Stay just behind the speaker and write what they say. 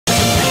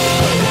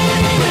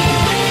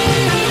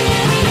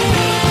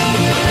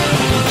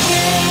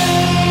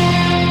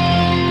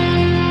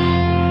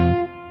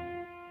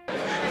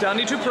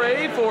Donnie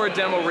DuPre for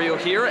Demo Reel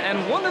here,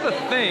 and one of the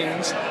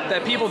things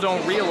that people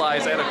don't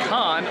realize at a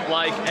con,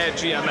 like at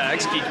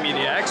GMX, Geek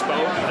Media Expo,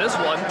 this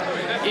one,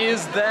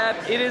 is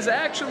that it is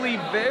actually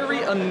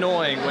very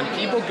annoying when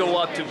people go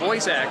up to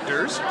voice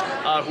actors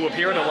who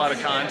appear at a lot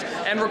of cons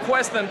and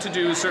request them to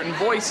do certain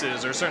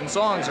voices or certain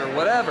songs or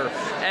whatever.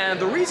 And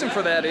the reason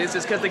for that is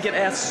because they get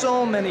asked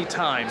so many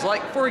times.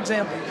 Like, for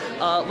example,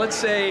 let's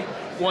say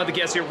one of the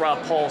guests here,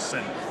 Rob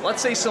Paulsen. Let's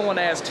say someone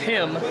asked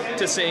him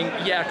to sing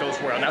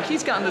Yakko's World. Now,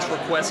 he's gotten this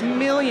request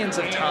millions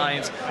of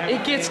times.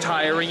 It gets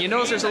tiring. You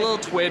notice there's a little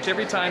twitch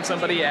every time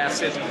somebody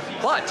asks it.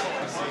 But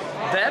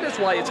that is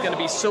why it's going to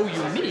be so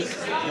unique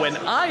when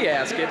I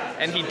ask it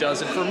and he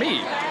does it for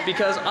me.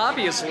 Because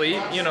obviously,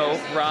 you know,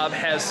 Rob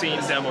has seen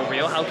Demo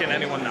Reel. How can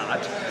anyone not?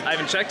 I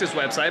haven't checked his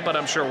website, but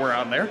I'm sure we're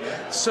on there.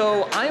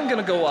 So I'm going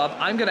to go up,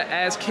 I'm going to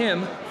ask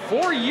him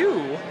for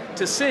you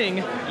to sing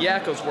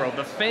Yakko's World,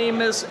 the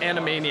famous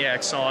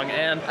Animaniacs song,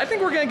 and I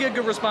think we're going to get a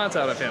good response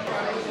out of him.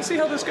 We'll see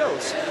how this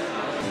goes.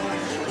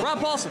 Rob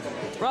Paulsen.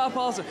 Rob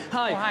Paulsen.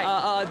 Hi. Oh,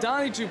 hi.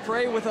 Donnie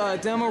DuPre with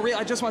Demo Reel.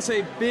 I just want to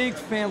say, big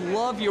fan,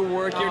 love your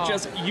work.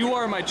 You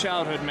are my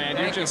childhood, man.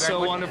 You're just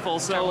so wonderful.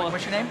 So,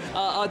 what's your name?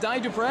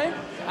 Donnie DuPre.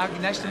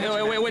 Nice to meet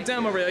you. Wait, with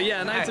Demo Reel.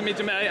 Yeah, nice to meet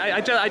you, man. I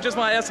just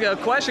want to ask you a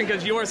question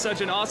because you are such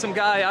an awesome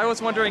guy. I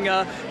was wondering,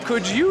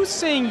 could you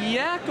sing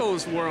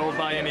Yakko's World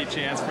by any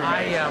chance for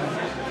me?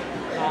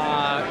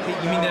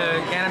 You mean the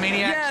Animaniacs?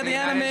 Yeah, the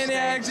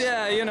Animaniacs.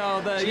 Yeah, you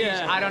know the. Jeez,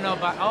 yeah. I don't know,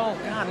 but oh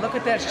God, look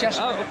at that! It's just.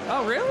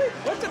 Oh, really?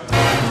 What the?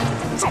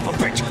 Son of a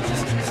bitch!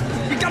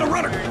 We gotta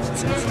run her!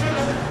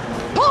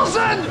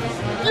 Paulsen!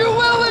 You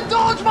will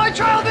indulge my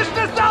childish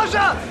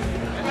nostalgia!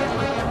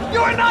 You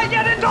are not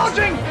yet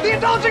indulging! The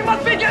indulging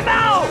must begin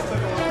now!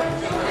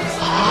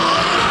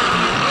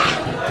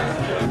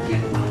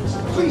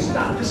 Please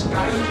stop this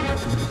guy.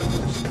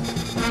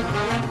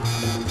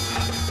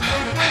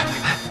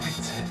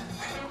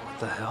 What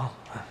the hell?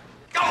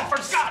 Oh, for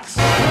God's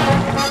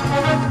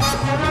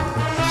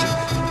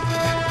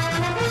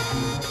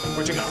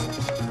Where'd you go?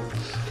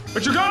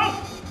 Where'd you go?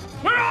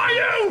 Where are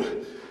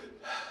you?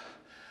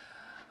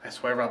 I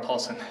swear, Rob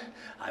Paulsen,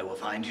 I will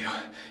find you.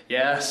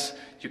 Yes,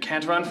 you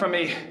can't run from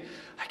me.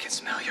 I can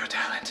smell your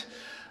talent.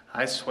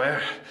 I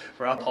swear,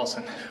 Rob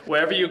Paulsen,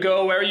 wherever you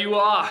go, where you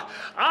are,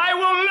 I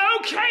will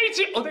locate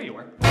you. Oh, there you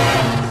are.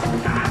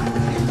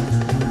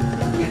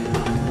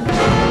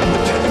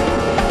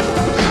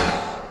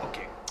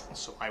 Okay,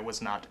 so I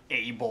was not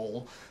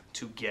able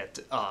to get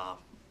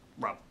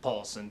Rob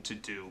Paulsen to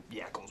do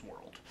Yakko's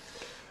World.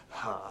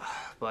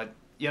 But,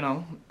 you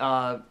know,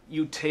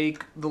 you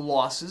take the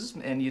losses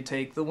and you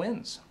take the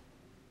wins.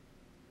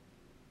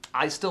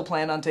 I still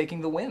plan on taking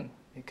the win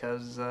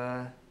because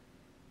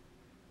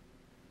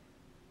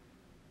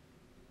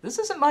this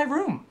isn't my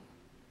room.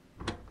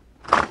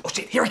 Oh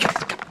shit, here he comes.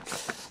 God,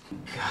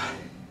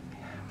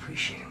 I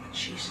appreciate it, but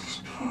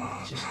Jesus,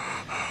 just.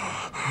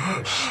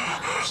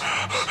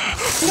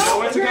 Know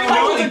where to go,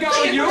 know where to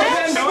go,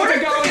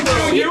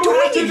 you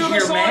have to do the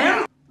song.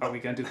 Man? Are we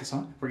gonna do the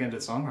song? We're gonna do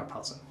the song, Rob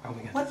Paulsen. Are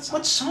we gonna do the song?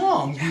 What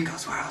song?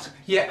 Yakko's World.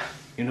 Yeah.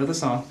 You know the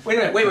song. Wait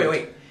a minute.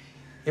 Wait.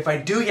 If I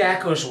do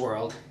Yakko's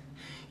World,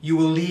 you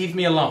will leave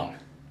me alone,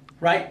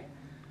 right?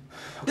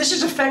 This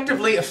is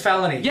effectively a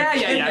felony.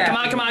 Yeah.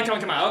 Come on.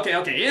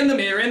 Okay. In the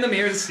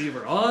mirror. See,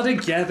 we're all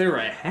together,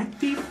 a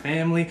happy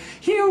family.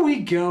 Here we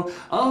go.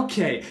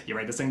 Okay. You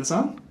ready to sing the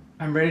song?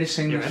 I'm ready to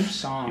sing You the ready?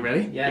 song. You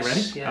ready? Yes. You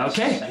ready? Yes.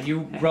 Okay. Are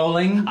you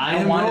rolling? I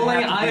am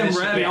rolling. I am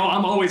ready. Oh, Oh,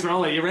 I'm always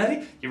rolling. You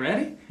ready? You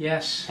ready?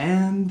 yes.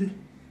 And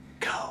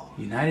go.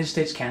 United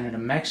States, Canada,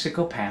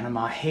 Mexico,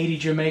 Panama, Haiti,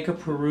 Jamaica,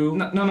 Peru.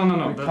 No.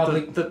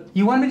 Republic.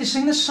 You want me to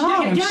sing the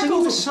song? I'm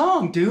singing the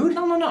song, dude.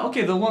 No.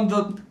 Okay, the one,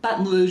 the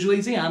Baton Rouge,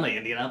 Louisiana,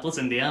 Indianapolis,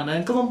 Indiana,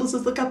 and Columbus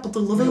is the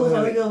capital of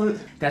Ohio.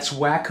 That's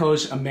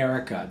Wacko's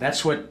America.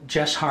 That's what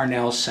Jess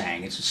Harnell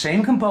sang. It's the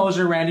same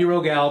composer, Randy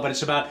Rogel, but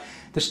it's about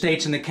the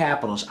states and the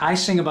capitals. I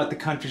sing about the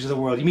countries of the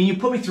world. You mean you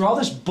put me through all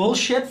this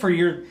bullshit for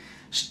your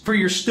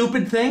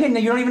stupid thing, and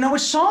you don't even know what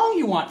song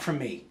you want from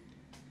me?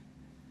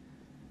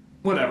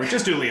 Whatever,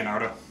 just do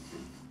Leonardo.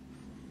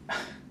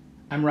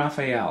 I'm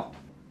Raphael.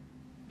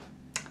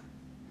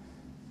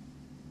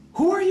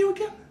 Who are you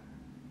again?